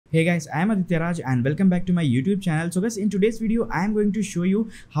Hey guys, I am Aditya Raj and welcome back to my YouTube channel. So guys, in today's video, I am going to show you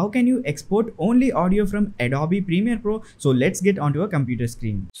how can you export only audio from Adobe Premiere Pro. So let's get onto a computer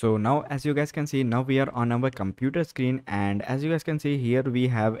screen. So now as you guys can see, now we are on our computer screen, and as you guys can see here, we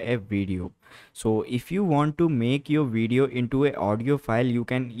have a video. So if you want to make your video into a audio file, you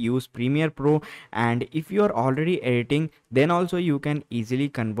can use Premiere Pro, and if you are already editing, then also you can easily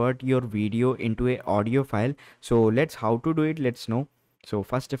convert your video into a audio file. So how to do it, let's know. So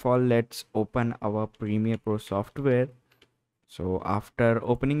first of all, let's open our Premiere Pro software. So after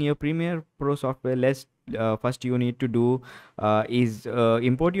opening your Premiere Pro software, let's first you need to do is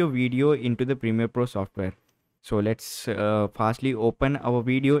import your video into the Premiere Pro software. So let's fastly open our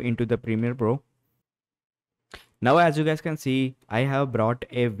video into the Premiere Pro. Now as you guys can see, I have brought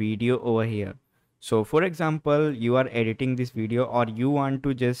a video over here. So for example, you are editing this video, or you want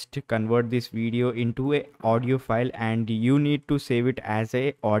to just convert this video into a audio file, and you need to save it as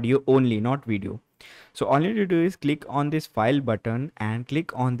a audio only, not video. So all you need to do is click on this file button and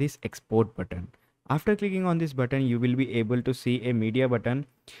click on this export button. After clicking on this button, you will be able to see a media button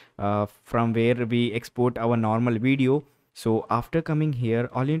from where we export our normal video. So after coming here,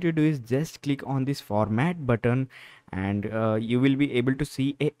 all you need to do is just click on this format button, and you will be able to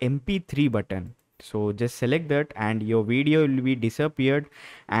see a MP3 button. So just select that and your video will be disappeared,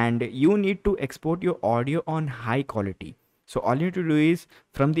 and you need to export your audio on high quality. So all you need to do is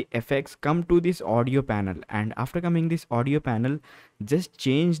from the effects, come to this audio panel, and after coming this audio panel, just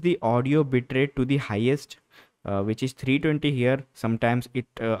change the audio bitrate to the highest, which is 320 here. Sometimes it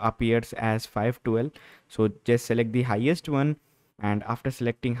appears as 512. So just select the highest one, and after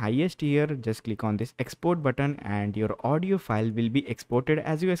selecting highest here, just click on this export button, and your audio file will be exported.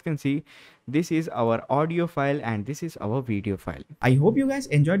 As you guys can see, this is our audio file and this is our video file. I hope you guys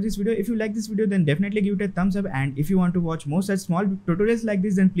enjoyed this video. If you like this video, then definitely give it a thumbs up, and if you want to watch more such small tutorials like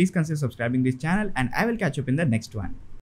this, then please consider subscribing this channel, and I will catch you up in the next one.